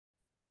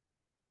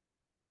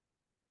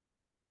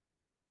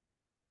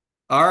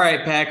All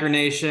right, Packer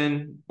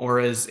Nation,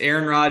 or as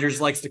Aaron Rodgers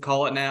likes to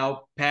call it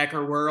now,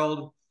 Packer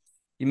World.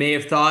 You may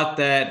have thought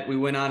that we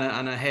went on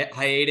a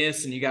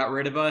hiatus and you got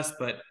rid of us,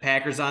 but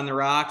Packers on the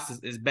Rocks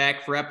is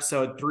back for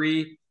episode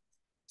 3.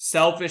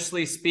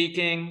 Selfishly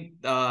speaking,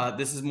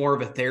 this is more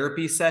of a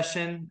therapy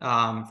session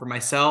for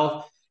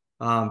myself,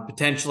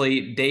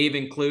 potentially Dave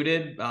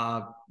included.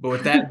 But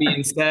with that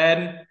being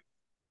said,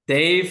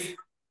 Dave,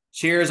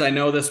 cheers. I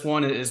know this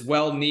one is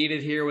well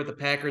needed here with the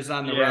Packers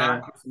on the Rock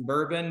Yeah. with some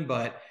bourbon,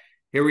 but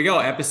here we go,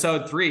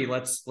 episode 3.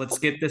 Let's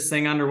get this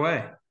thing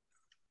underway.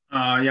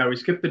 Yeah, we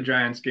skipped the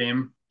Giants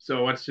game.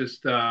 So let's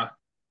just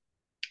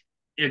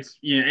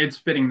it's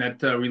fitting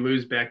that we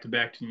lose back to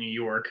back to New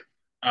York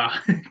uh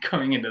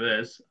coming into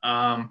this.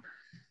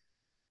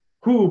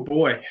 Whoo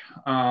boy.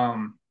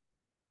 Um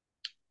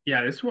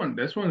yeah, this one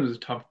was a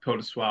tough pill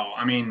to swallow.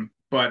 I mean,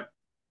 but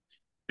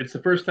it's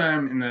the first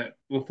time in the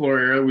Lafluer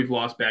era we've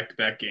lost back to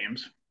back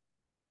games.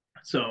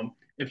 So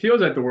it feels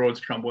like the world's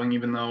crumbling,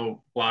 even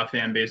though a lot of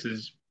fan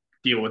bases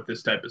deal with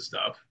this type of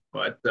stuff.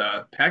 But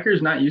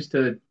Packers not used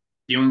to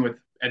dealing with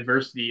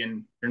adversity,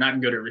 and they're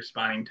not good at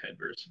responding to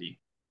adversity.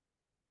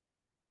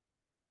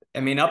 I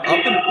mean, up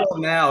until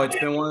now, it's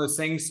been one of those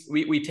things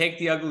we take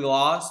the ugly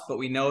loss, but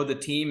we know the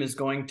team is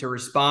going to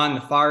respond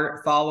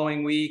the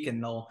following week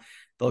and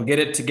they'll get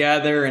it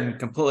together and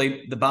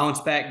completely the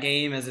bounce back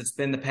game as it's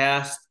been the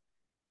past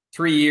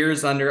 3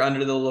 years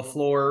under the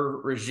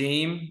Lafluer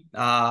regime.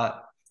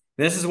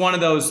 This is one of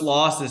those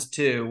losses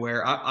too,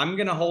 where I'm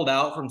going to hold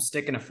out from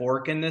sticking a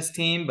fork in this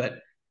team. But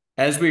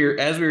as we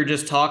were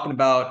just talking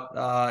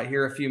about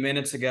here a few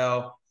minutes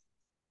ago,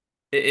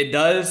 it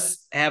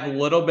does have a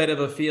little bit of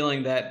a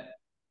feeling that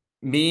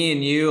me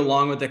and you,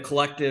 along with the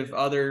collective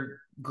other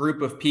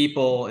group of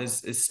people,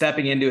 is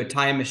stepping into a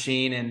time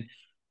machine and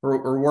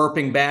we're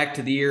warping back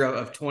to the year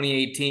of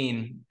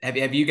 2018.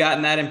 Have you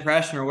gotten that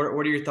impression, or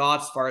what are your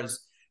thoughts as far as?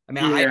 I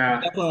mean, I Yeah,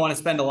 definitely want to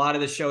spend a lot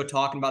of the show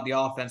talking about the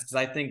offense because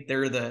I think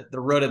they're the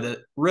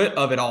root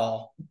of it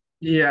all.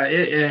 yeah,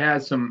 it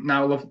has some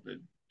now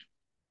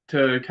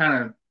to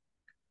kind of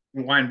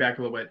wind back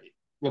a little bit.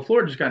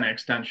 Lafleur just got an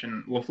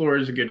extension. Lafleur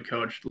is a good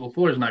coach.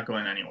 Lafleur is not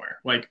going anywhere.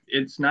 Like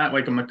it's not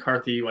like a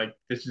McCarthy. Like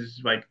this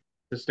is like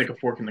to stick a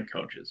fork in the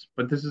coaches.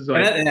 But this is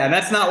like And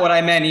that's not what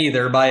I meant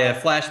either by a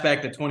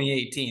flashback to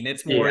 2018.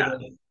 It's more yeah,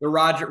 the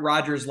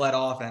Rodgers led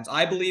offense.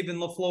 I believe in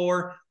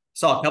LaFleur.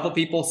 Saw a couple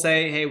people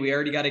say, hey, we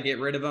already got to get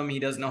rid of him. He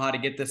doesn't know how to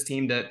get this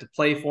team to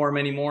play for him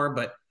anymore.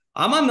 But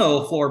I'm on the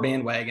LaFleur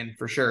bandwagon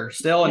for sure.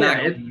 Still yeah. not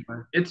going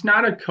anywhere. It's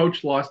not a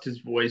coach lost his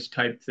voice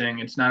type thing.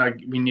 It's not a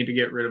we need to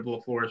get rid of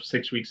Lafleur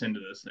 6 weeks into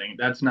this thing.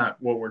 That's not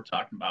what we're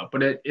talking about.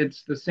 But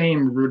it's the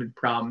same rooted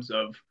problems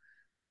of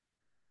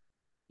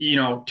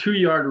 2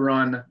 yard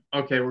run.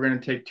 Okay, we're going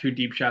to take two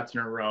deep shots in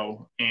a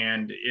row.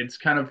 And it's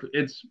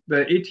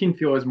the 18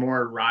 feel is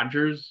more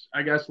Rodgers,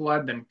 I guess,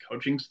 led than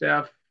coaching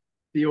staff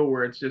feel,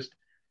 where it's,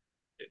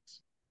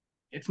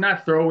 it's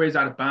not throwaways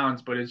out of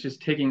bounds, but it's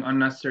just taking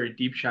unnecessary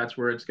deep shots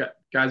where it's got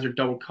guys are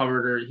double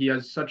covered or he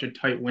has such a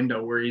tight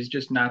window where he's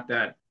just not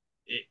that.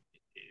 It,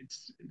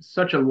 it's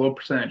such a low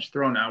percentage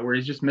throw now where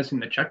he's just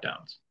missing the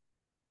checkdowns.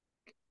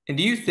 And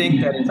do you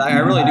think that I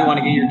really do want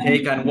to get your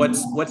take on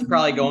what's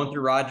probably going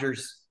through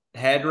Rodgers'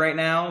 head right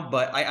now?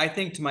 But I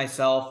think to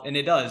myself, and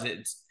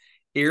it's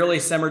eerily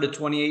similar to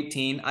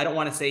 2018. I don't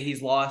want to say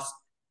he's lost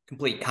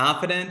complete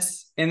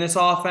confidence in this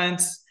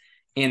offense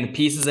and the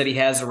pieces that he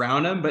has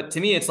around him. But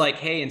to me, it's like,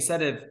 hey,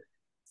 instead of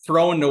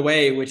throwing it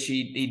away, which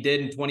he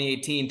did in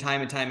 2018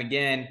 time and time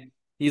again,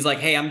 he's like,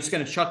 hey, I'm just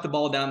going to chuck the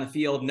ball down the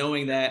field,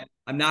 knowing that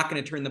I'm not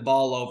going to turn the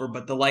ball over,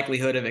 but the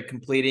likelihood of it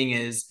completing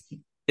is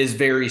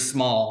very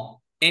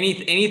small.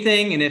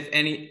 Anything, and if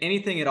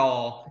anything at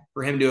all,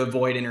 for him to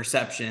avoid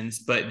interceptions,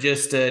 but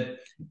just to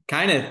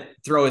kind of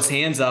throw his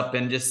hands up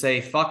and just say,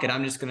 fuck it,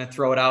 I'm just going to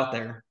throw it out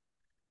there.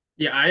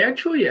 Yeah, I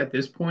actually at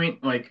this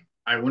point, like,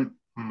 I wouldn't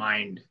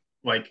mind,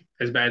 like,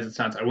 as bad as it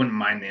sounds, I wouldn't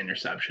mind the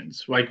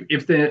interceptions. Like,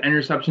 if the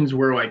interceptions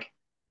were like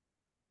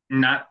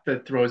not the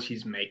throws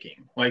he's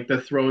making, like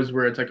the throws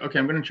where it's like, okay,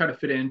 I'm going to try to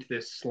fit it into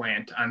this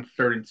slant on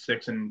 3rd and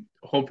 6, and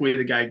hopefully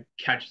the guy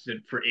catches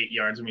it for 8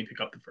 yards and we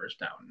pick up the first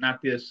down.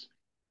 Not this,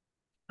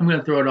 I'm going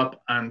to throw it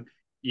up on,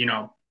 you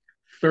know,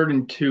 3rd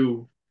and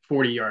 2,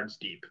 40 yards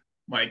deep.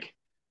 Like,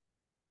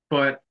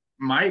 but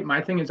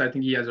my thing is, I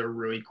think he has a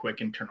really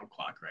quick internal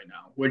clock right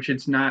now, which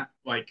it's not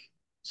like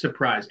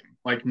surprising.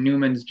 Like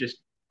Newman's just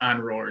on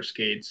roller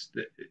skates.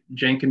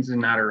 Jenkins is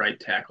not a right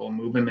tackle.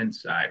 Move him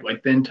inside.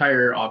 Like the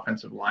entire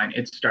offensive line,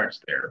 it starts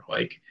there.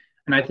 Like,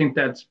 and I think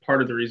that's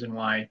part of the reason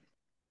why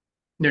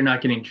they're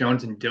not getting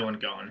Jones and Dillon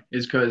going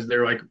is because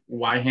they're like,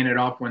 why hand it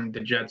off when the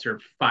Jets are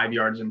 5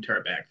 yards into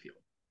our backfield?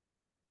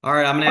 All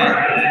right, I'm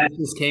gonna. This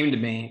just came to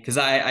me because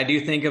I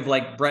do think of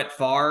like Brett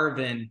Favre,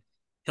 and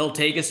he'll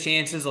take his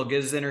chances, he'll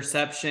get his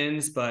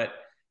interceptions, but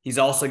he's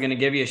also going to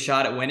give you a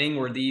shot at winning.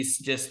 Where these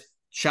just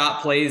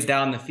shot plays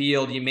down the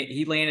field,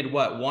 he landed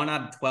what 1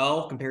 out of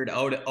 12 compared to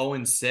 0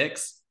 and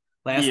 6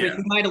 last week. Yeah,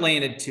 He might have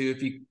landed 2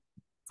 if you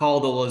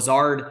call the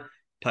Lazard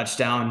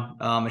touchdown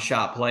a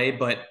shot play,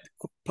 but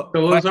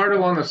So Lazard Question,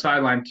 along the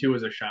sideline too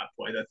is a shot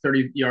play. That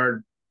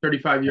 30-yard,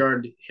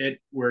 35-yard hit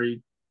where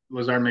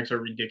Lazard makes a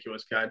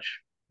ridiculous catch.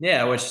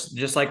 yeah, which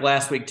just like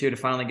last week too, to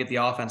finally get the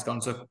offense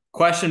going. So,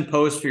 question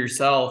posed for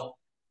yourself: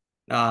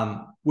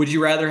 would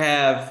you rather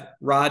have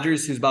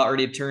Rodgers, who's about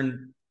ready to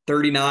turn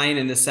 39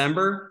 in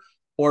December,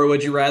 or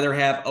would you rather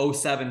have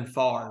 '07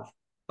 Favre?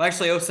 Well,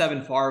 actually,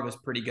 '07 Favre was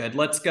pretty good.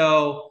 Let's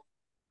go.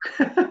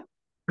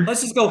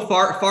 Let's just go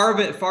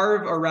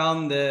Favre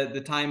around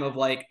the time of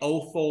like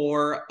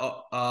 '04,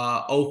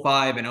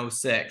 '05, and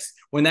 '06,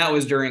 when that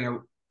was during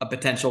a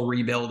potential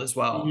rebuild as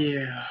well.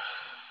 Yeah,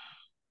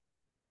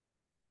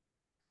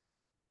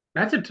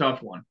 that's a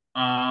tough one.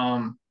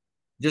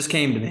 Just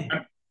came to me.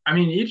 I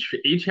mean,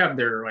 each have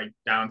their like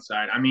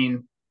downside. I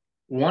mean,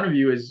 one of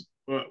you is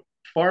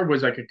Favre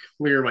was like a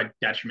clear like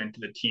detriment to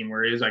the team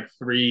where it is like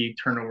 3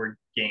 turnover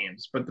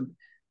games. But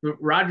the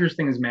Rodgers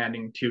thing is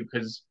maddening too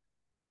because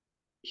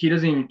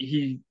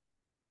he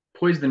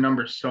plays the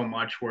numbers so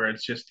much where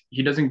it's just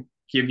he doesn't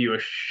give you a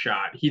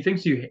shot. He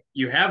thinks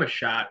you have a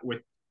shot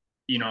with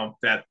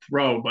that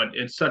throw, but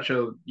it's such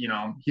a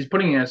he's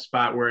putting you in a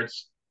spot where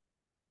it's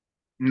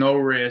no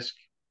risk,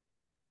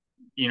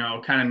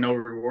 kind of no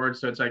reward.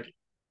 So it's like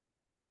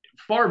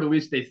Favre, at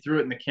least they threw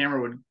it and the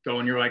camera would go,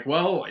 and you're like,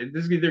 well,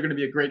 this is either going to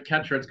be a great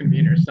catch or it's going to be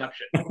an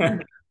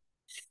interception.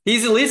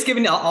 He's at least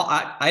giving.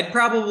 I'd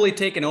probably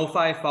take an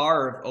 '05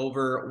 Favre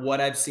over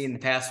what I've seen the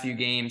past few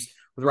games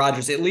with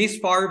Rodgers. At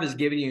least Favre is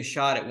giving you a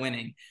shot at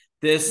winning.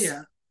 This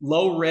Yeah.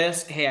 low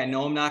risk, hey, I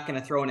know I'm not going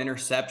to throw an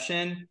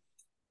interception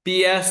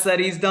BS that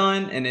he's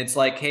done, and it's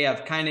like, hey,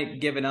 I've kind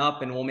of given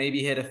up, and we'll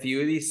maybe hit a few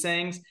of these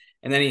things,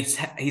 and then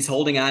he's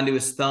holding on to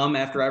his thumb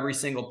after every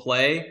single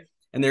play,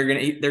 and they're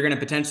gonna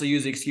potentially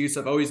use the excuse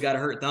of, oh, he's got a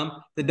hurt thumb.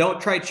 Then don't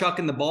try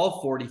chucking the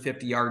ball 40,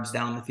 50 yards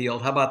down the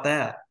field. How about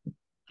that?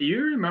 Do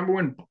you remember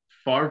when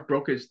Favre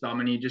broke his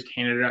thumb and he just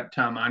handed it up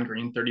to Amon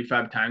Green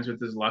 35 times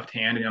with his left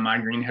hand, and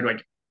Amon Green had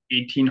like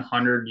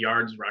 1,800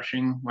 yards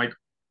rushing? Like,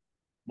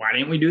 why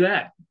didn't we do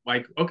that?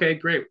 Like, okay,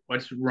 great,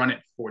 let's run it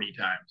 40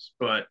 times.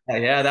 But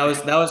Yeah, that was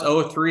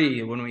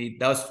 '03 when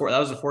that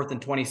was the 4th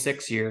and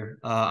 26 year.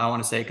 I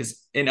want to say,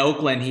 because in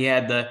Oakland he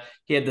had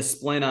the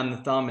splint on the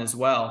thumb as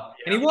well,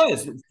 and he yeah,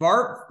 was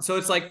Far. So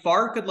it's like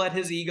Far could let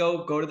his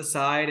ego go to the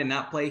side and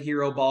not play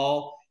hero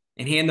ball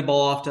and hand the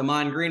ball off to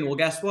Amon Green. Well,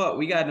 guess what?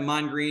 We got an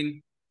Amon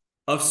Green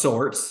of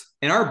sorts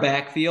in our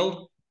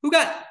backfield who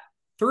got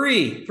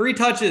three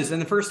touches in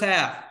the first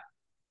half.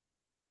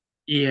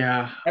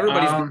 yeah.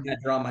 Everybody's doing that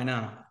drum by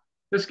now.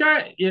 This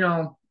guy,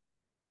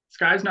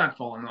 sky's not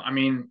falling. I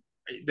mean,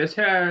 this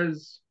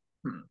has.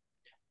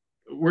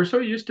 We're so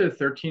used to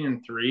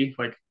 13-3,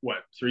 like what,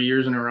 3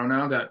 years in a row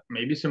now, that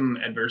maybe some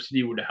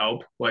adversity would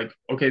help. Like,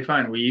 okay,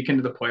 fine, we eke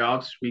into the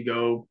playoffs, we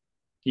go,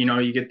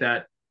 you get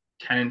that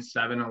 10-7,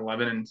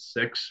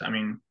 11-6. I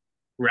mean,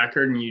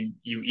 record, and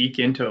you eke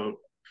into a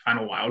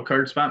final wild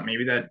card spot.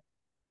 Maybe that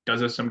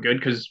does us some good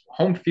because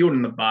home field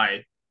in the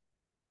bye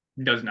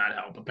does not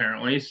help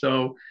apparently.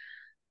 So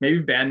maybe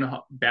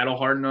battle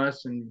harden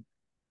us, and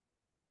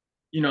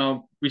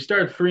we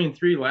started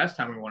 3-3 last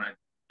time we won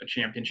a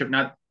championship.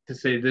 Not to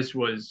say this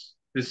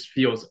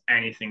feels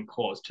anything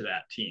close to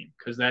that team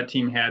because that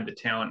team had the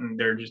talent and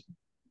they're just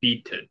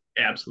beat to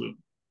absolute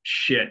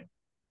shit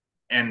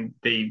and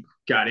they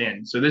got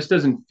in. So this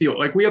doesn't feel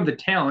like we have the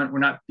talent. We're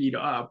not beat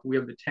up. We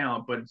have the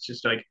talent, but it's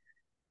just like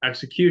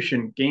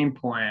execution, game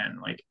plan,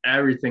 like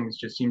everything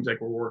just seems like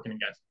we're working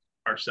against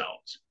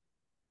ourselves.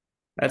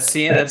 That's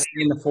seeing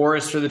the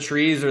forest or the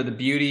trees or the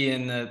beauty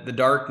in the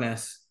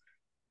darkness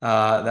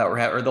that we're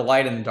having, or the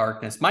light in the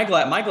darkness. My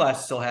glass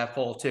is still half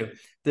full too.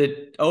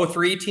 The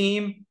 '03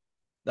 team,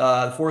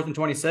 the 4th and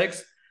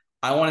 26.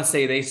 I want to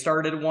say they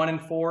started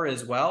 1-4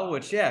 as well,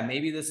 which, yeah,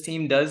 maybe this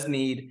team does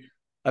need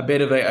a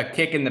bit of a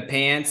kick in the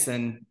pants,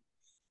 and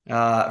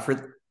for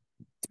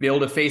to be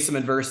able to face some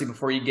adversity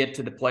before you get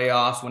to the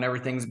playoffs when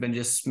everything's been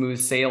just smooth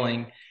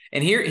sailing.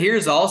 And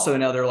here's also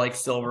another like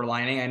silver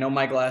lining. I know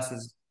my glass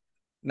is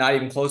not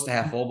even close to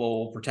half full, but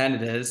we'll pretend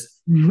it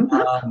is.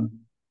 Um,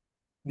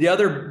 the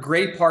other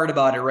great part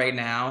about it right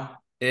now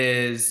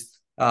is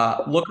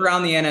look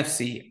around the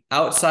NFC.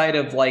 Outside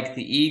of like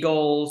the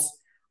Eagles,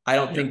 I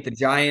don't Yeah. think the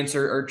Giants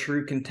are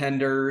true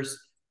contenders,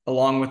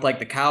 along with like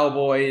the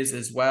Cowboys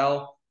as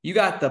well. You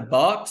got the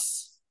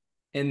Bucks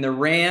and the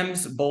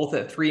Rams both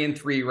at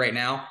 3-3 right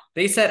now.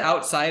 They set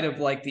outside of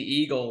like the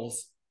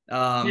Eagles.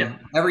 Yeah.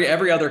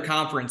 Every other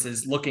conference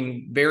is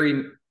looking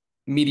very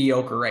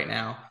mediocre right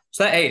now.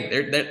 So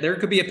hey, there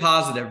could be a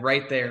positive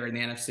right there in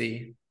the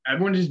NFC.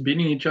 Everyone's just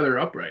beating each other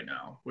up right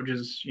now, which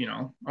is,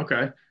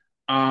 okay.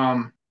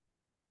 Um,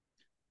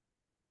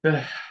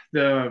 the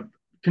the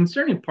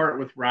concerning part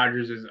with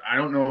Rodgers is I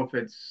don't know if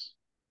it's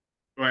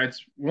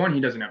one, he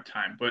doesn't have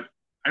time, but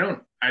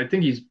I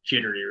think he's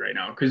jittery right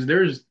now because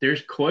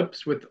there's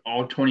clips with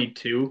all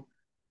 22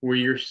 where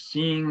you're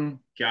seeing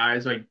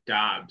guys like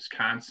Dobbs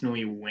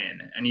constantly win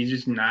and he's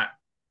just not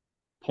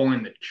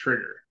pulling the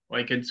trigger.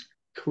 Like it's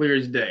clear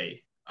as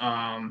day.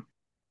 I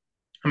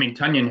mean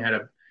Tunyon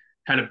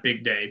had a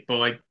big day, but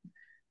like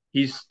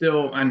he's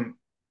still, and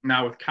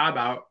now with Cobb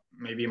out,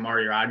 maybe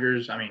Amari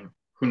Rodgers. I mean,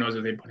 who knows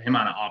if they put him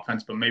on an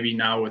offense, but maybe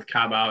now with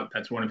Cobb out,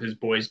 that's one of his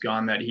boys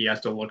gone that he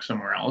has to look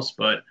somewhere else.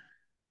 But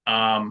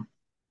um,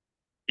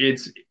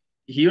 it's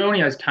he only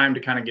has time to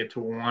kind of get to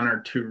one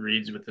or two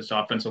reads with this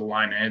offensive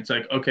line, and it's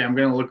like, okay, I'm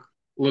gonna look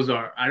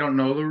Lazard. I don't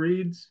know the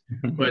reads,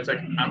 but it's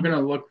like I'm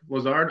gonna look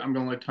Lazard. I'm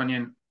gonna look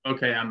Tunyon.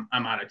 Okay, I'm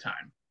out of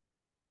time.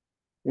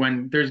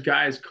 When there's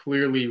guys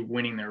clearly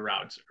winning their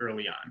routes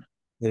early on.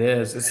 It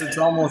is. It's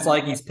almost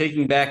like he's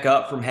picking back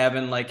up from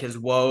having like his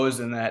woes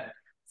in that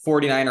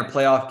 49er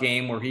playoff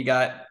game where he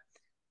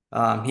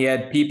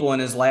had people in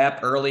his lap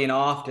early and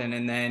often,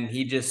 and then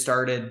he just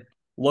started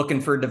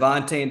looking for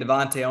Devontae and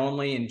Devontae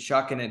only and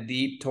chucking it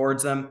deep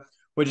towards them,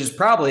 which is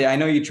probably, I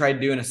know you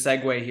tried doing a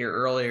segue here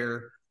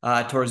earlier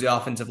towards the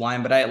offensive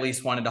line, but I at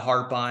least wanted to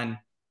harp on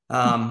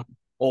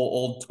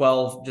old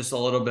 12 just a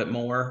little bit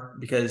more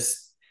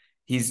because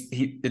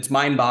it's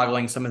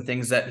mind-boggling some of the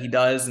things that he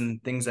does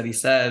and things that he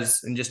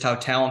says and just how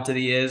talented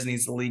he is, and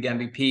he's the league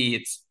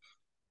MVP.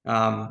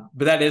 But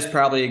that is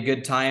probably a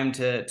good time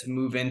to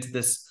move into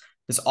this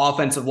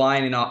offensive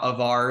line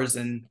of ours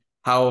and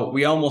how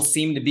we almost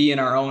seem to be in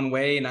our own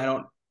way. And I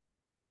don't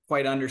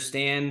quite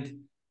understand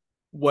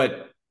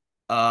what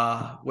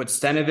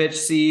Stenovich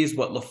sees,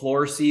 what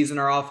Lafluer sees in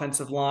our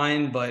offensive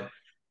line, but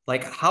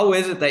like, how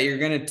is it that you're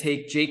going to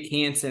take Jake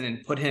Hansen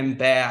and put him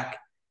back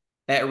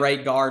at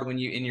right guard when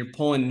you're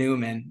pulling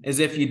Newman as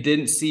if you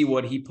didn't see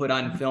what he put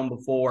on film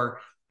before?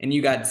 And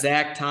you got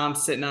Zach Tom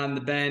sitting on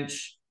the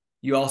bench.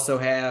 You also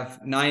have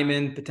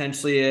Nyman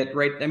potentially at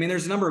right. I mean,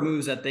 there's a number of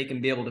moves that they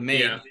can be able to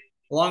make. Yeah.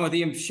 Along with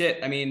even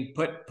shit. I mean,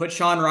 put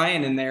Sean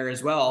Ryan in there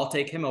as well. I'll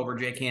take him over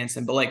Jake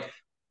Hansen. But like,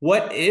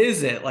 what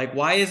is it? Like,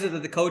 why is it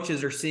that the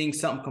coaches are seeing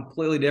something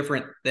completely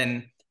different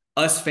than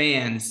us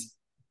fans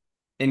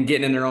and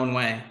getting in their own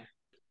way?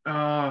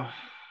 Uh,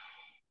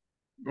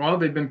 well,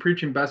 they've been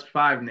preaching best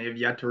five and they have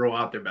yet to roll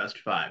out their best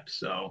five.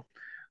 So,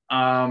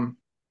 um,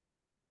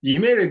 you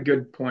made a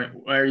good point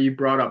where you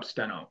brought up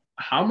Steno.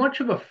 How much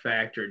of a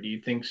factor do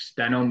you think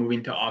Steno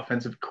moving to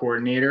offensive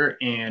coordinator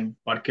and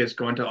Butkus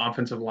going to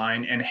offensive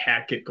line and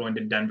Hackett going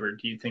to Denver?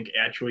 Do you think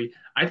actually?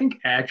 I think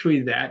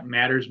actually that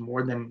matters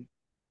more than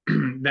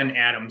than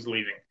Adams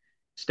leaving.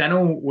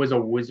 Steno was a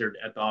wizard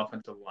at the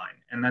offensive line,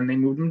 and then they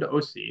moved him to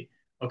OC.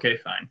 Okay,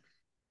 fine,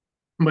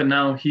 but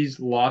now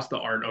he's lost the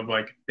art of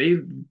like they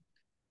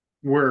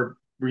were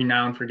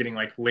renowned for getting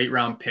like late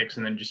round picks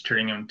and then just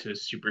turning them to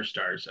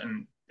superstars,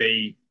 and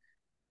they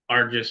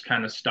are just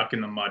kind of stuck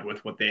in the mud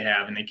with what they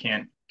have, and they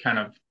can't kind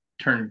of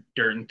turn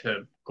dirt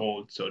into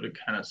gold, so to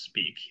kind of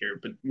speak here.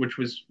 But which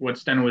was what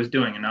Steno was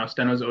doing, and now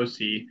Steno's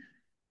OC,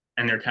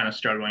 and they're kind of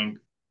struggling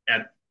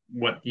at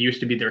what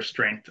used to be their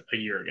strength a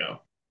year ago.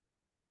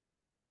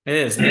 It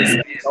is. And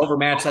it's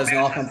overmatched as an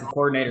offensive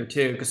coordinator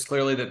too, because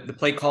clearly the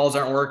play calls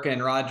aren't working.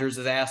 And Rodgers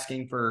is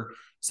asking for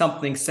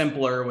something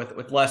simpler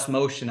with less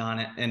motion on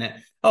it. And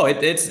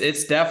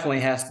it's definitely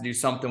has to do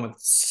something with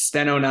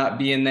Steno not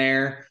being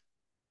there.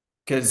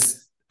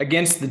 Because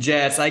against the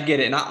Jets, I get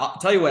it. And I'll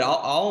tell you what, I'll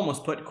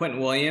almost put Quentin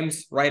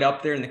Williams right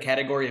up there in the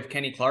category of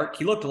Kenny Clark.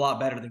 He looked a lot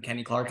better than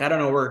Kenny Clark. I don't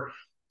know where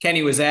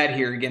Kenny was at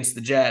here against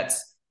the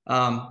Jets.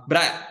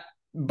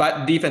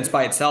 But defense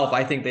by itself,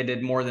 I think they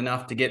did more than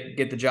enough to get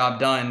the job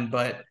done.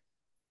 But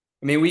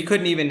I mean, we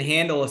couldn't even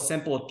handle a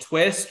simple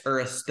twist or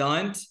a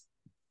stunt.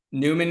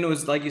 Newman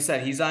was, like you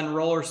said, he's on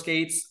roller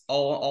skates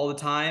all the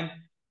time.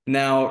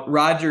 Now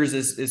Rodgers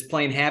is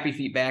playing happy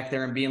feet back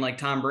there and being like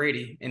Tom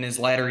Brady in his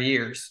latter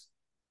years.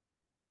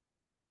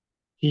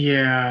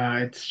 Yeah,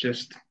 it's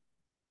just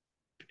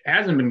it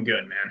hasn't been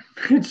good,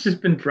 man. It's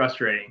just been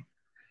frustrating.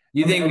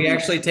 You think we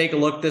actually take a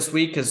look this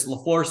week because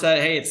Lafleur said,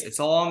 "Hey, it's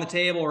all on the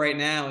table right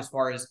now as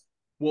far as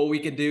what we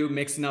could do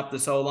mixing up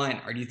this O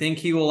line." Or do you think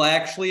he will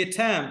actually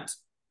attempt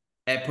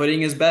at putting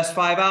his best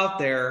five out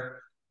there,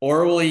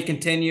 or will he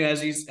continue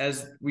as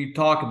we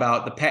talk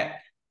about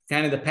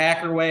kind of the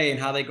Packer way and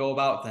how they go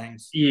about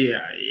things?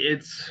 Yeah,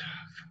 it's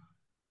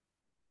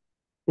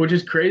which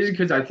is crazy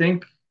because I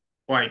think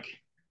like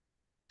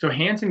so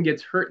Hansen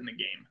gets hurt in the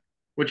game,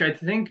 which I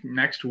think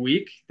next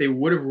week they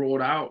would have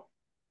rolled out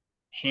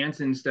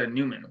Hansen instead of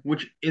Newman,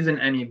 which isn't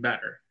any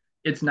better.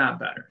 It's not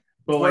better.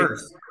 But It's like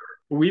worse.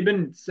 we've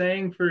been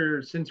saying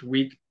for since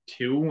week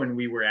two when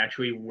we were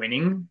actually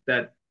winning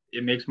that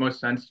it makes most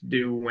sense to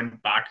do when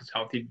Bach is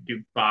healthy,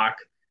 do Bach,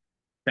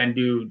 then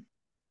do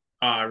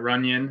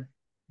Runyon,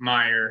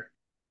 Meyer,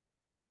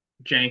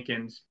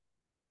 Jenkins,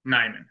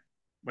 Nyman.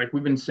 Like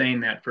we've been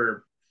saying that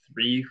for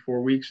 3,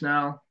 4 weeks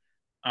now.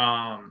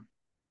 Um,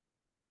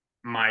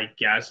 my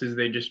guess is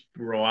they just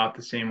roll out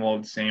the same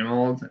old.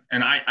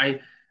 And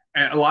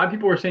a lot of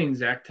people were saying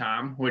Zach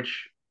Tom,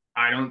 which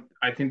I don't.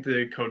 I think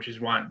the coaches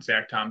want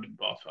Zach Tom to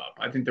buff up.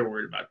 I think they're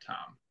worried about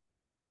Tom.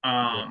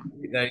 Yeah,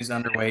 that he's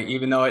underweight,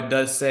 even though it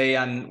does say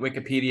on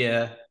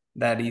Wikipedia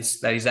that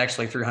he's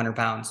actually 300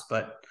 pounds,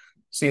 but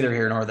it's neither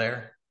here nor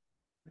there.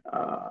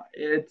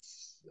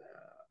 It's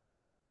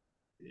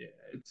yeah,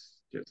 it's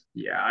just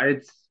yeah,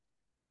 it's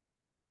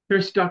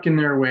they're stuck in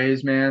their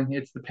ways, man.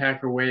 It's the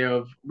Packer way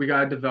of we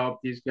gotta develop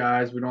these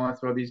guys. We don't want to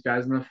throw these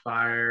guys in the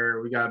fire.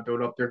 We gotta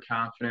build up their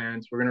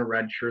confidence. We're gonna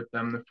redshirt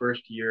them the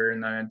first year,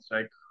 and then it's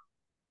like.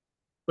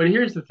 But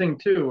here's the thing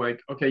too,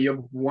 like okay, you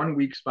have one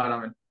weak spot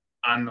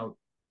on the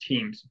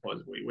team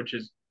supposedly, which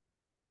is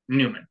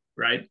Newman,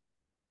 right?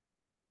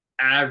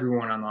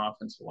 Everyone on the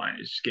offensive line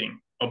is just getting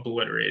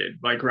obliterated.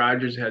 Like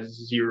Rodgers has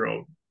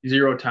zero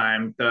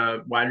time.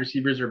 The wide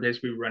receivers are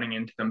basically running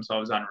into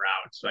themselves on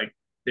routes. Like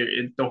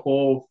the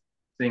whole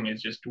thing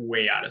is just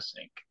way out of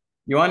sync.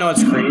 You want to know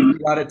what's crazy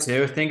about it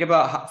too? Think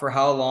about for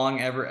how long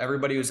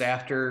everybody was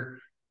after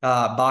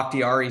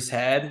Bakhtiari's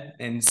head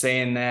and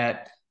saying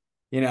that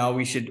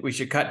we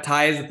should cut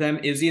ties with them.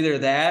 Is either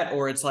that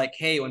or it's like,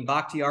 hey, when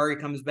Bakhtiari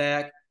comes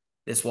back,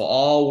 this will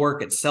all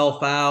work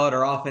itself out.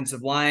 Our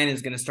offensive line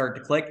is going to start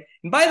to click.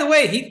 And by the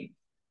way,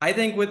 I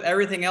think with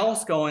everything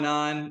else going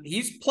on,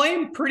 he's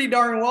playing pretty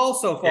darn well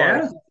so far.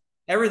 Yeah,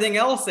 Everything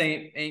else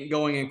ain't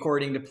going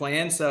according to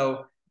plan,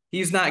 so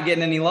he's not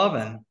getting any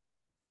loving.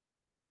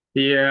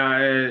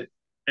 yeah.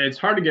 It's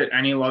hard to get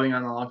any loving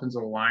on the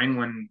offensive line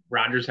when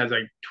Rodgers has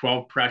like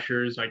 12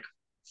 pressures, like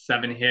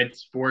 7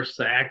 hits, 4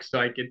 sacks.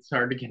 Like it's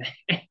hard to get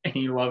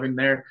any loving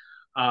there.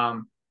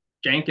 Um,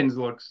 Jenkins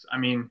looks. I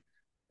mean,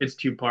 it's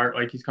two part.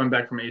 Like he's coming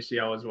back from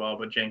ACL as well,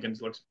 but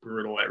Jenkins looks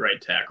brutal at right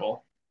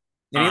tackle.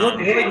 And he looked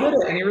Um, really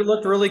good. And he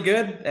looked really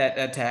good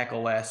at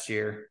tackle last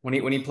year when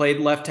he played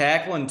left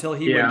tackle until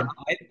he went yeah, down.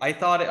 I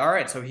thought, all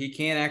right, so he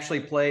can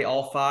actually play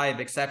all five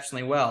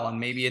exceptionally well.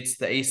 And maybe it's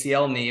the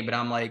ACL knee, but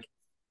I'm like,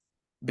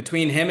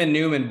 between him and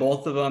Newman,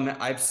 both of them,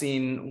 I've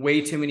seen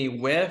way too many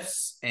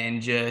whiffs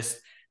and just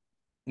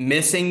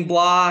missing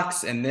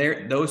blocks, and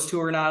those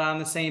two are not on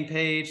the same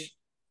page.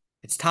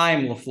 It's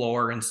time,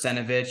 Lafluer and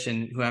Stenovich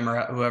and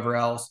whoever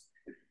else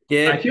I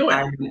get feel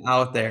like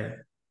out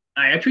there.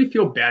 I actually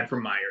feel bad for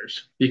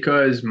Myers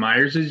because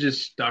Myers is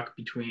just stuck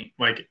between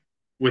like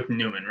with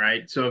Newman,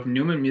 right? So if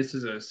Newman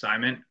misses an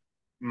assignment,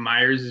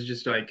 Myers is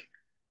just like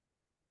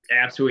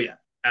absolutely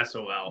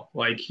SOL.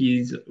 Like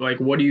he's like,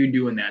 what do you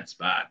do in that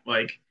spot?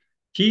 Like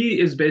he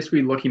is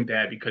basically looking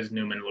bad because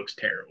Newman looks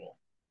terrible.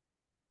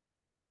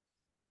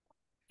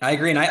 I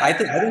agree, and I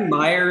think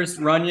Myers,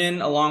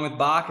 Runyon, along with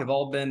Bach, have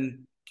all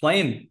been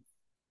playing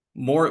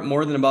more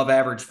than above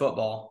average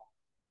football.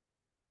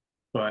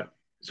 But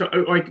so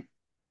like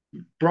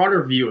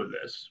broader view of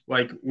this,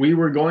 like we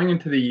were going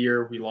into the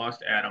year, we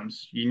lost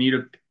Adams. You need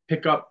to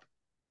pick up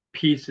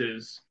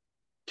pieces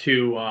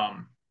to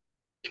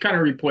kind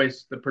of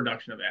replace the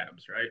production of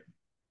Adams, right?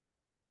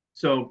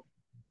 So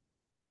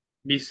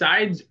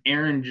besides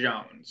Aaron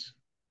Jones,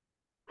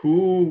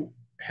 who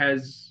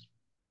has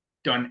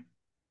done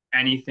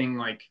anything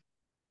like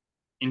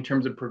in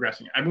terms of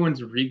progressing?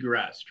 Everyone's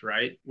regressed,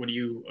 right? Would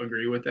you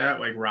agree with that?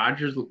 Like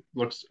Rodgers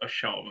looks a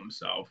shell of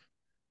himself.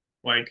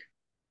 Like,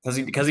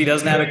 Because he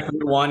doesn't have a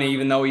clear one,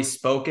 even though he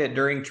spoke it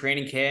during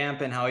training camp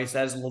and how he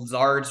says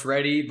Lazard's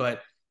ready. But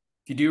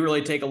if you do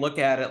really take a look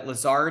at it,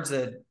 Lazard's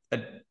a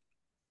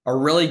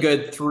really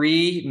good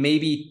three,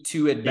 maybe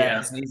two at yeah,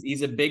 best. And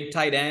he's a big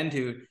tight end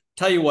who,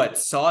 tell you what,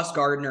 Sauce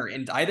Gardner,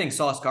 and I think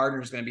Sauce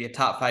Gardner is going to be a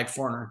top five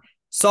corner.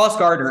 Sauce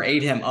Gardner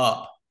ate him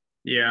up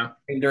yeah,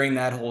 during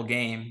that whole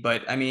game.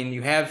 But I mean,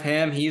 you have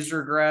him, he's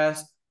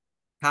regressed.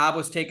 Cobb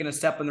was taking a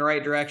step in the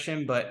right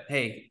direction, but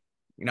hey,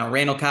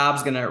 Randall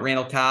Cobb's gonna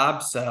Randall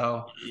Cobb.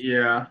 So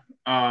yeah.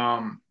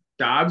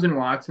 Dobbs and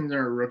Watson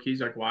are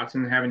rookies. Like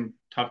Watson having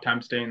tough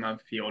time staying on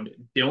the field.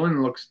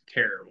 Dylan looks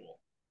terrible.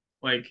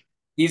 Like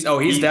he's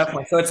he's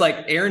definitely, so it's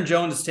like Aaron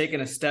Jones is taking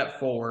a step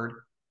forward.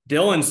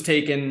 Dylan's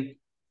taken,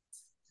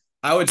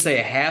 I would say,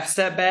 a half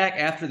step back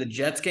after the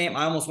Jets game.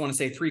 I almost want to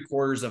say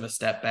three-quarters of a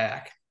step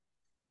back.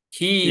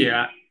 He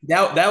yeah.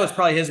 that was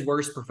probably his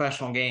worst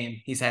professional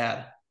game he's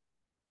had.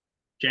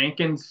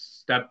 Jenkins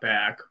step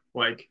back.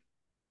 Like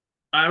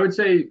I would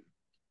say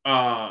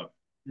uh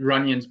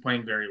Runyon's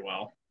playing very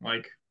well.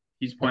 Like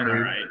he's playing all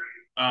Agreed.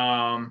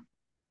 right. Um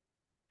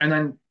and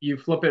then you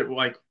flip it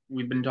like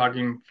we've been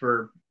talking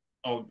for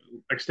a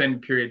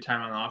extended period of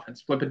time on the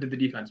offense. Flip it to the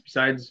defense.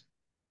 Besides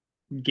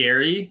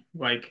Gary,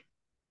 like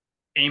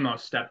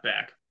Amos step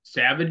back.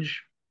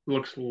 Savage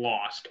looks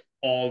lost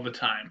all the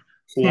time.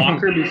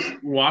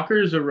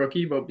 Walker's a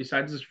rookie, but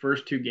besides his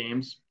first 2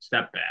 games,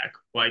 step back.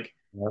 Like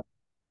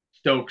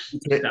Stokes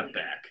step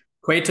back.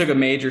 Quay took a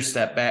major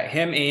step back.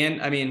 Him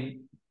and I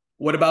mean,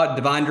 what about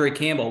Devondre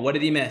Campbell? What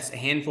did he miss? A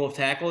handful of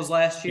tackles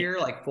last year,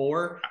 like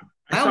four.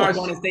 I I saw almost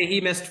a, want to say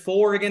he missed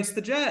four against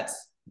the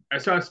Jets. I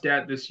saw a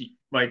stat this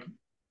like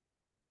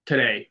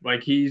today.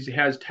 Like he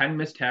has 10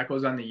 missed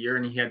tackles on the year,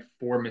 and he had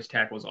 4 missed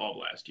tackles all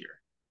last year.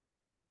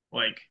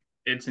 Like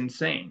it's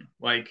insane.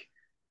 Like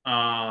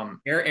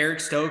Eric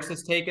Stokes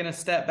has taken a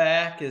step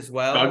back as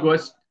well.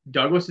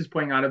 Douglas is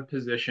playing out of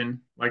position.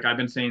 Like I've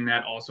been saying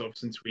that also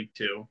since week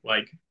 2.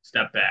 Like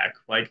step back.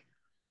 Like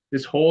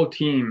this whole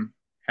team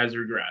has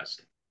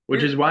regressed,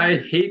 which is Here, why I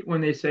hate when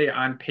they say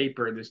on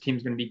paper this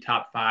team's going to be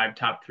top 5,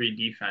 top 3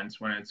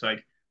 defense when it's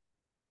like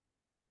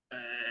uh,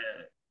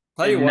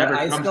 tell it you what, never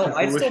comes to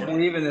I still fruition.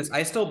 believe in this.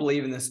 I still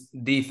believe in this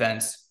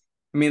defense.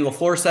 I mean,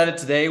 Lafluer said it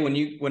today.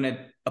 When an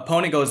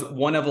opponent goes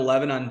 1 of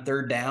 11 on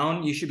third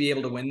down, you should be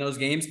able to win those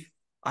games.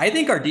 I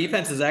think our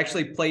defense has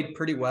actually played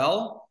pretty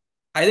well.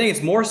 I think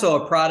it's more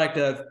so a product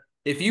of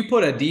if you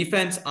put a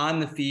defense on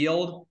the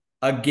field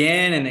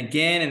again and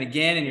again and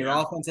again, and your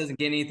Yeah. offense isn't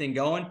getting anything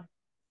going,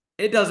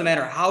 it doesn't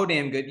matter how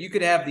damn good. You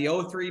could have the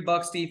 0-3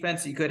 Bucks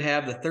defense, you could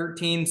have the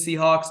 13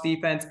 Seahawks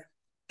defense.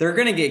 They're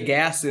going to get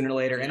gas sooner or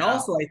later. And Yeah.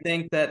 also, I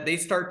think that they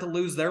start to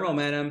lose their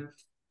momentum.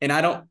 And I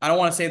don't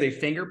want to say they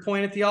finger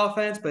point at the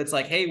offense, but it's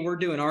like, hey, we're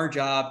doing our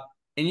job,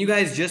 and you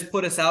guys just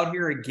put us out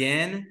here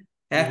again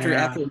Yeah. after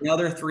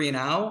another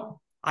 3-and-out.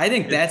 I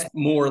think It, that's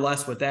more or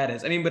less what that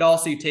is. I mean, but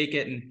also you take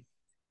it and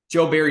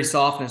Joe Barry's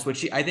softness,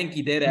 which I think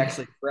he did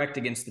actually correct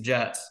against the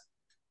Jets.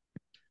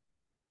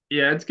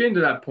 yeah, it's getting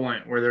to that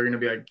point where they're going to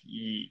be like,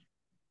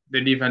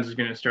 the defense is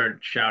going to start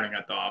shouting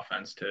at the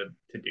offense to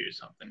do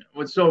something.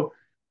 So,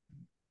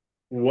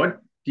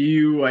 what do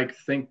you like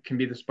think can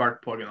be the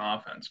spark plug in the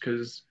offense?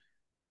 Because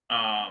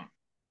um,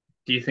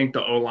 do you think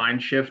the O line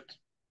shift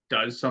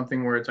does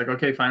something where it's like,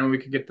 okay, finally we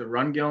could get the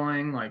run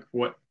going? Like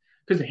what?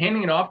 Because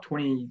handing it off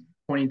 20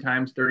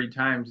 times, 30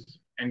 times,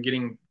 and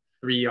getting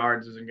 3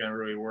 yards isn't going to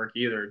really work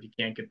either if you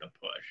can't get the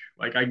push.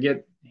 Like I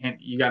get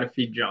you got to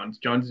feed Jones.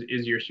 Jones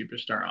is your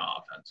superstar on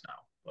offense now,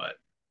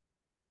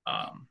 but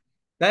um,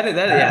 Yeah,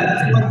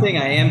 that's one thing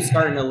I am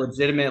starting to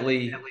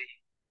legitimately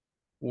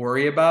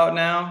worry about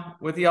now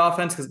with the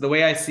offense, because the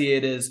way I see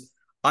it is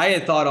I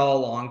had thought all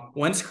along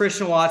once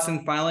Christian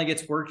Watson finally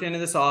gets worked into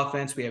this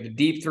offense, we have a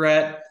deep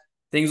threat,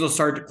 things will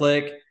start to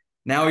click.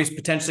 Now he's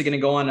potentially going to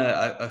go on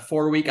a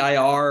 4-week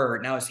IR, or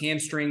now his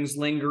hamstrings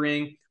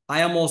lingering.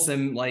 I almost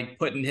am like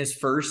putting his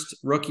first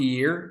rookie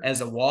year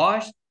as a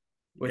wash.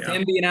 With yeah,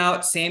 him being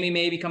out, Sammy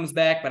maybe comes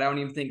back, but I don't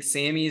even think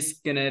Sammy's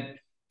going to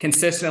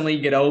consistently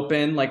get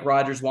open like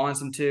Rodgers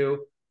wants him to.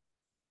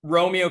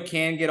 Romeo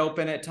can get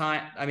open at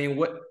time. I mean,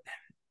 what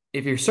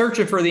if you're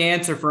searching for the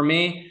answer for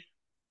me?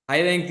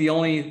 I think the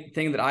only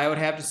thing that I would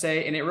have to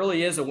say, and it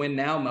really is a win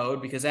now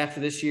mode, because after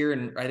this year,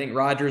 and I think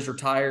Rodgers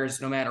retires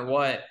no matter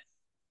what,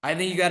 I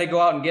think you got to go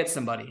out and get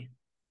somebody.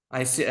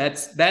 I see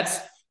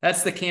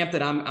that's the camp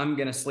that I'm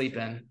gonna sleep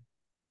in.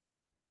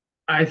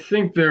 I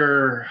think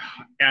they're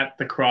at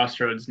the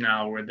crossroads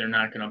now where they're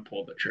not going to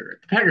pull the trigger.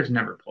 The Packers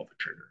never pull the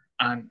trigger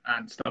on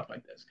stuff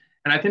like this,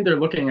 and I think they're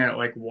looking at it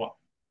like what,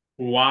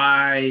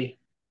 why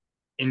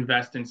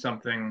invest in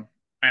something.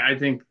 I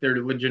think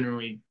they're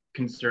legitimately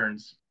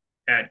concerns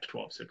at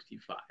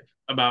 1265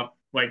 about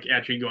like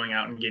actually going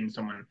out and getting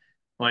someone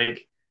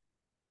like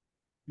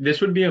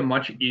this would be a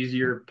much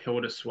easier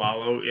pill to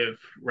swallow if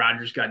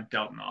Rodgers got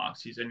dealt in the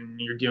offseason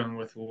and you're dealing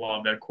with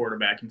Love at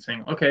quarterback and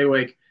saying, okay,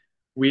 like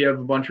we have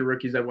a bunch of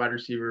rookies at wide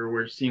receiver.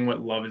 We're seeing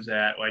what Love is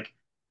at. Like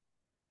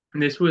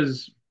this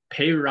was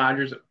pay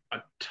Rodgers a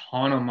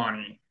ton of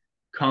money,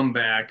 come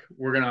back.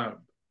 We're gonna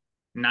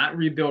not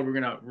rebuild, we're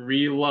gonna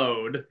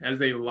reload, as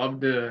they love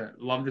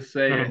to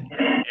say it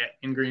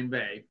in Green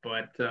Bay.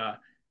 But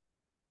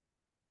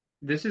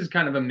this is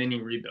kind of a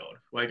mini rebuild.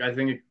 Like I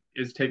think it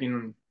is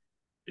taking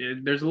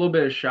there's a little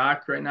bit of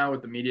shock right now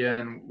with the media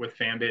and with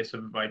fan base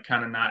of like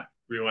kind of not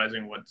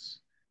realizing what's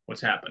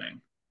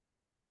happening.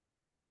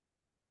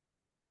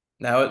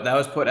 That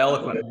was put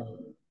eloquently.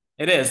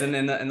 It is,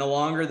 and the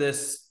longer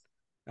this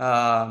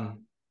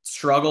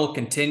struggle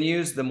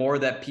continues, the more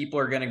that people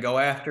are going to go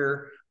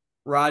after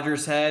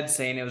Rodgers' head,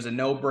 saying it was a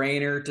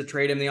no-brainer to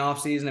trade him the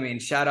offseason. I mean,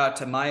 shout out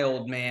to my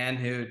old man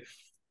who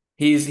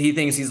he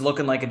thinks he's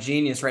looking like a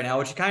genius right now,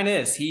 which he kind of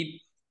is.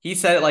 He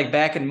said it like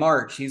back in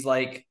March. He's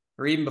like,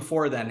 or even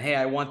before then, hey,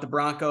 I want the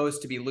Broncos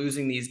to be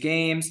losing these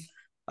games.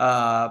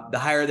 The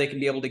higher they can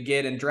be able to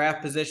get in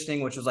draft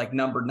positioning, which was like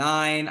number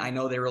 9. I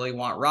know they really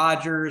want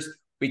Rodgers.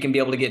 We can be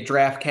able to get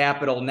draft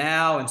capital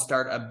now and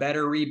start a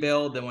better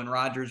rebuild than when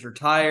Rodgers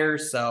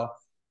retires. So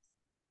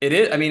it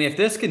is. I mean, if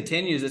this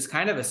continues, it's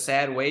kind of a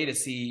sad way to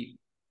see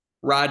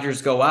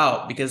Rodgers go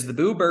out, because the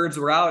Boo Birds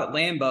were out at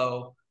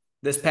Lambeau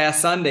this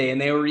past Sunday,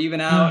 and they were even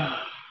out,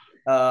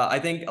 The I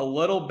think, a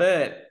little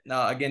bit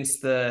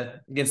against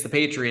the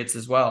Patriots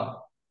as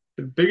well.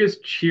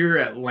 biggest cheer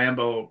at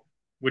Lambeau,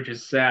 which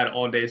is sad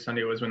all day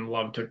Sunday, was when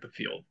Love took the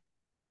field.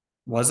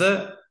 Was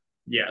it?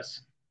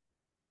 Yes.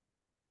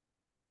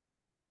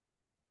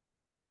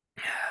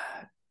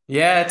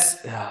 Yeah, it's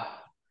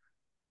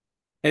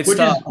Which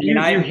tough. is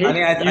I you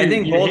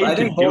think you both. hate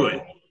to do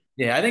it.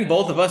 Yeah, I think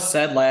both of us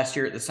said last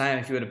year at the time,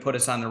 if you would have put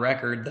us on the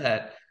record,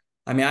 that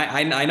I mean,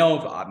 I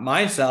know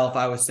myself.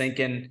 I was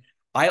thinking,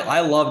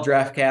 I love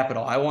draft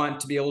capital. I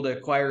want to be able to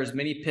acquire as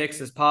many picks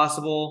as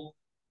possible,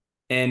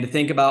 and to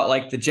think about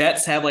like the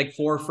Jets have like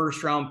 4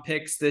 first-round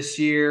picks this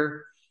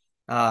year.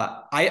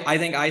 I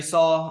think I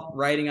saw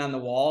writing on the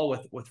wall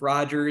with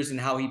Rodgers and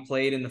how he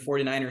played in the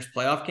 49ers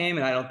playoff game,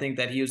 and I don't think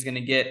that he was going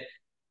to get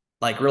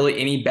like really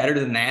any better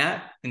than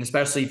that, and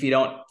especially if you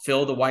don't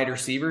fill the wide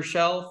receiver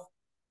shelf.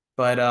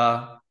 But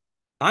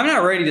I'm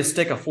not ready to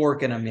stick a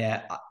fork in him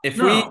yet.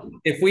 No,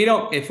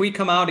 If we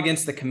come out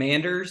against the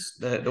Commanders,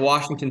 the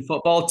Washington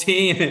football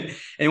team,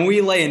 and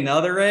we lay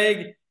another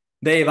egg,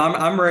 Dave,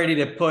 I'm ready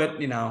to put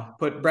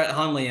Brett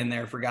Hundley in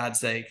there, for God's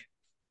sake.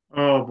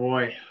 Oh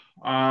boy.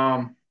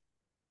 Um,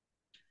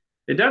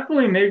 it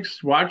definitely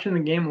makes watching the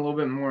game a little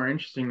bit more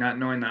interesting, not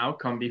knowing the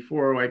outcome.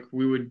 Before, like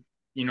we would,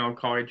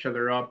 call each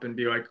other up and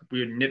be like, we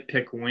would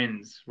nitpick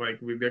wins. Like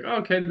we'd be like, oh,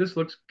 okay, this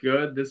looks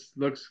good. This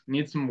looks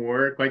needs some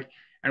work. Like,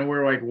 and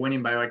we're like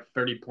winning by like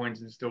 30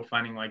 points and still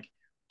finding like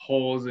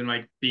holes and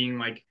like being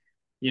like,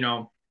 you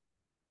know,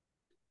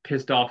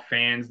 pissed off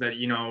fans that,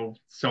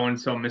 so and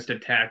so missed a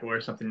tackle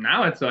or something.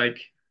 Now it's like,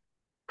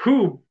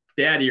 who,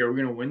 daddy, are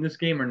we gonna win this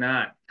game or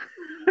not?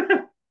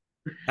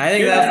 I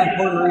think that's Yeah. the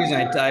important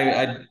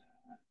reason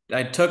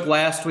I took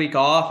last week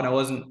off and I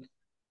wasn't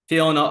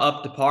feeling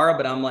up to par,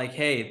 but I'm like,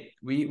 hey,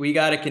 we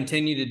got to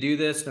continue to do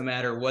this no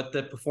matter what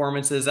the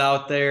performance is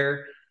out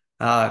there.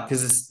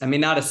 Because it's, I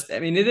mean, not a, I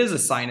mean, it is a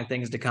sign of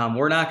things to come.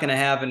 We're not going to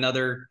have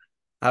another,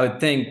 I would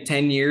think,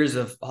 10 years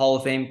of Hall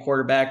of Fame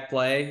quarterback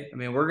play. I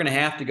mean, we're going to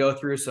have to go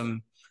through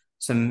some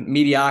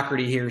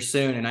mediocrity here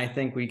soon, and I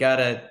think we got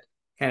to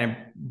kind of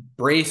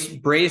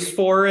brace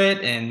for it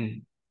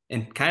and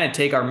kind of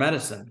take our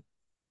medicine.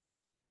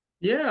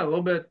 Yeah, a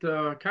little bit,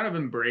 kind of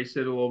embrace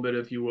it a little bit,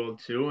 if you will,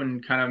 too,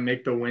 and kind of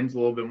make the wins a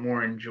little bit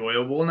more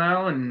enjoyable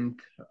now.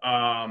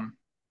 Um,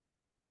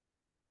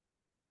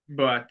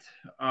 but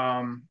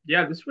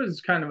yeah, this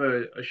was kind of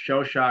a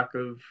shell shock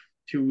of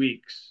 2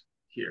 weeks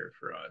here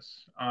for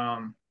us.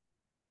 And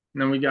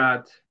then we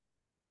got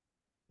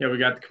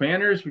the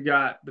Commanders, we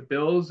got the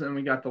Bills, and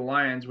we got the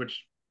Lions,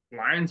 which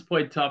Lions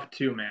played tough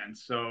too, man.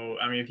 So,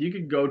 I mean, if you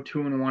could go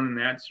 2-1 in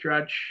that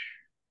stretch,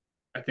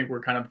 I think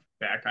we're kind of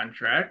back on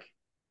track.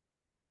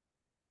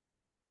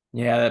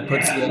 Yeah, that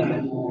puts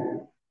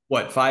you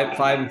what,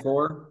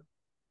 5-4.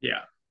 Yeah.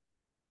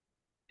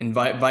 And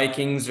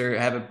Vikings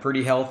have a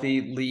pretty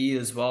healthy lead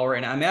as well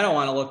right now. I mean, I don't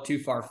want to look too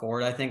far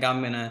forward. I think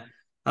I'm gonna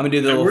do the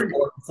And little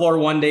we're floor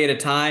one day at a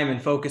time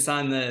and focus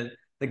on the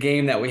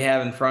game that we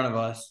have in front of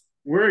us.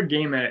 we're a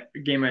game at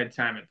a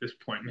time at this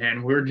point,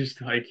 man. We're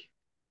just like,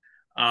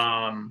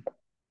 um,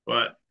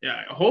 but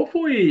yeah,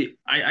 hopefully,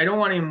 I don't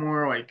want any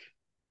more like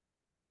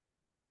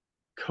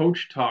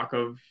coach talk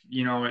of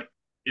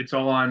it's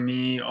all on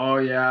me. Oh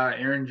yeah,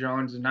 Aaron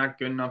Jones is not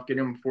good enough. Get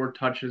him 4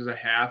 touches a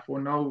half.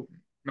 Well, no,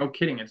 no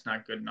kidding, it's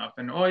not good enough.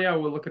 And oh yeah,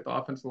 we'll look at the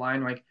offensive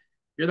line. Like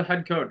you're the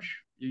head coach.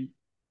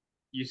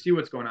 You see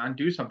what's going on.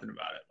 Do something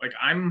about it. Like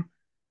I'm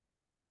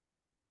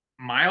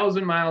miles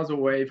and miles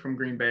away from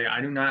Green Bay.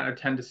 I do not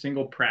attend a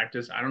single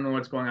practice. I don't know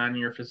what's going on in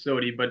your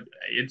facility, but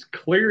it's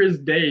clear as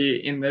day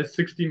in the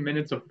 60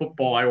 minutes of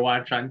football I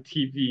watch on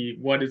TV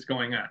what is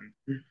going on.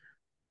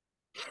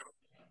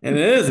 And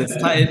it is. It's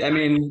tight. I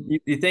mean,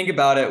 you think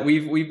about it.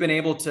 We've been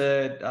able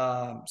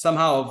to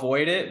somehow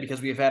avoid it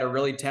because we've had a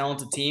really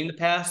talented team the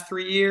past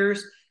 3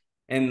 years,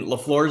 and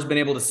Lafleur's been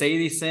able to say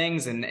these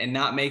things and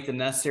not make the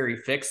necessary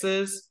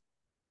fixes.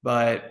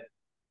 But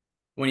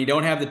when you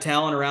don't have the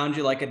talent around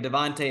you like a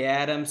Devontae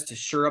Adams to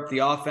shore up the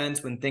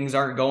offense when things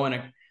aren't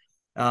going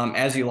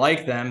as you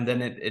like them,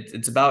 then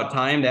it's about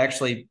time to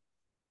actually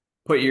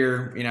put put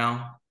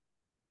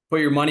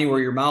your money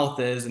where your mouth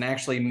is and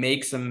actually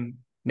make some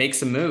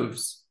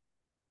moves.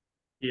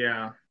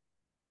 Yeah,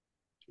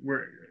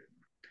 we're.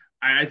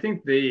 I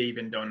think they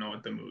even don't know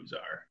what the moves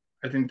are.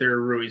 I think they're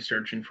really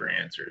searching for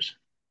answers.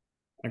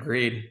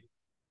 Agreed.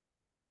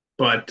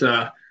 But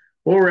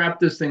we'll wrap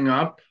this thing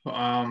up.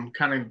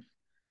 Kind of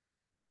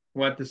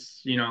let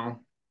this,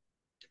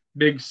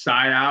 big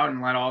sigh out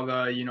and let all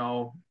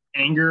the,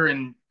 anger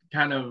and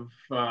kind of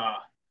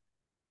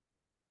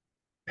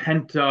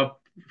pent up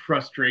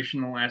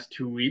frustration the last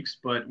 2 weeks.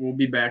 But we'll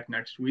be back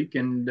next week.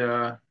 And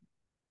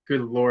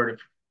good Lord, if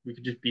we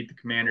could just beat the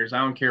Commanders, I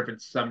don't care if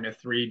it's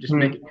 7-3. Just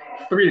make it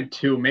Hmm.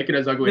 3-2. Make it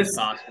as ugly as This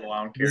possible.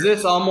 I don't Does care.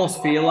 this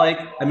almost feel like,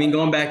 I mean,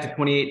 going back to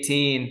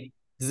 2018,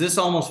 does this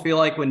almost feel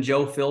like when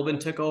Joe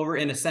Philbin took over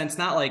in a sense,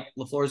 not like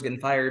LaFleur's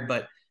getting fired,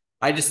 but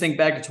I just think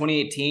back to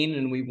 2018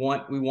 and we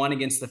won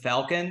against the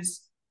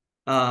Falcons.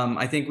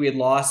 I think we had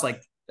lost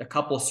like a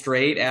couple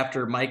straight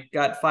after Mike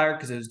got fired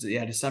because it was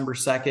December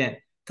 2nd. A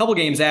couple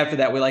games after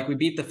that, we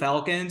beat the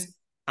Falcons.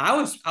 I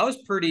was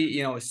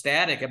pretty,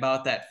 ecstatic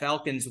about that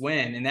Falcons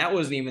win, and that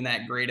wasn't even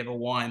that great of a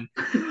one.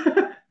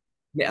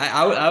 Yeah,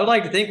 I would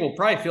like to think we'll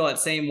probably feel that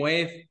same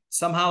way if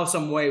somehow,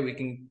 some way we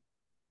can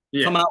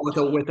Yeah. come out with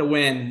a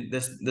win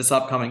this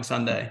upcoming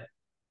Sunday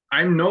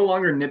I'm no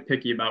longer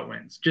nitpicky about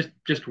wins.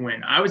 Just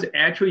win. I was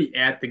actually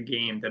at the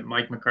game that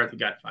Mike McCarthy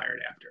got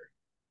fired after.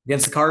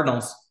 against the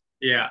Cardinals.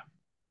 Yeah,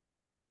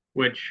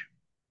 which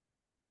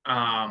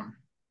um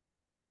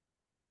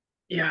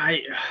yeah,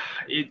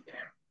 it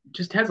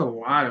just has a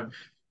lot of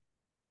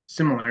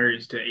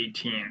similarities to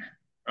 18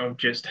 of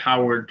just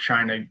how we're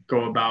trying to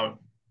go about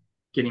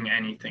getting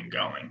anything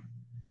going.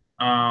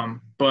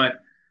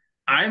 But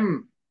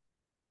I'm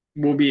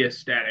will be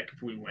ecstatic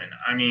if we win.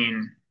 I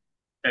mean,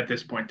 at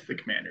this point to the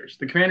Commanders.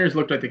 The Commanders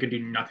looked like they could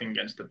do nothing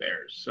against the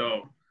Bears.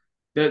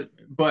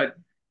 But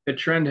the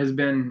trend has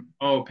been,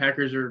 oh,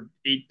 Packers are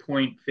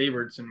 8-point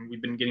favorites, and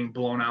we've been getting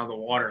blown out of the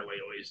water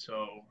lately.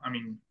 So I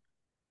mean,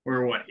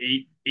 we're what,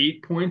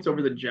 eight points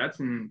over the Jets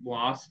and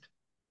lost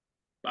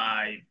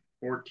by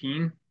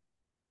 14,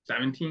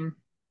 17.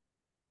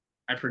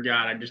 I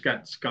forgot. I just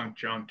got skunk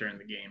junked during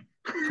the game.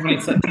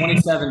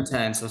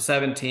 27-10, so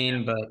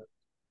 17, but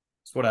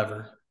it's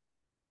whatever.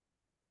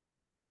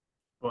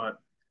 But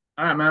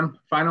all right, man.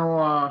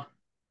 Final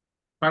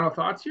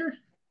thoughts here.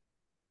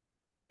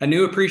 A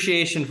new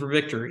appreciation for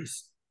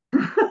victories.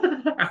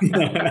 How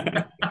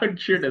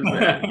true does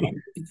that?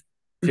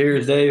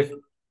 Cheers, Dave.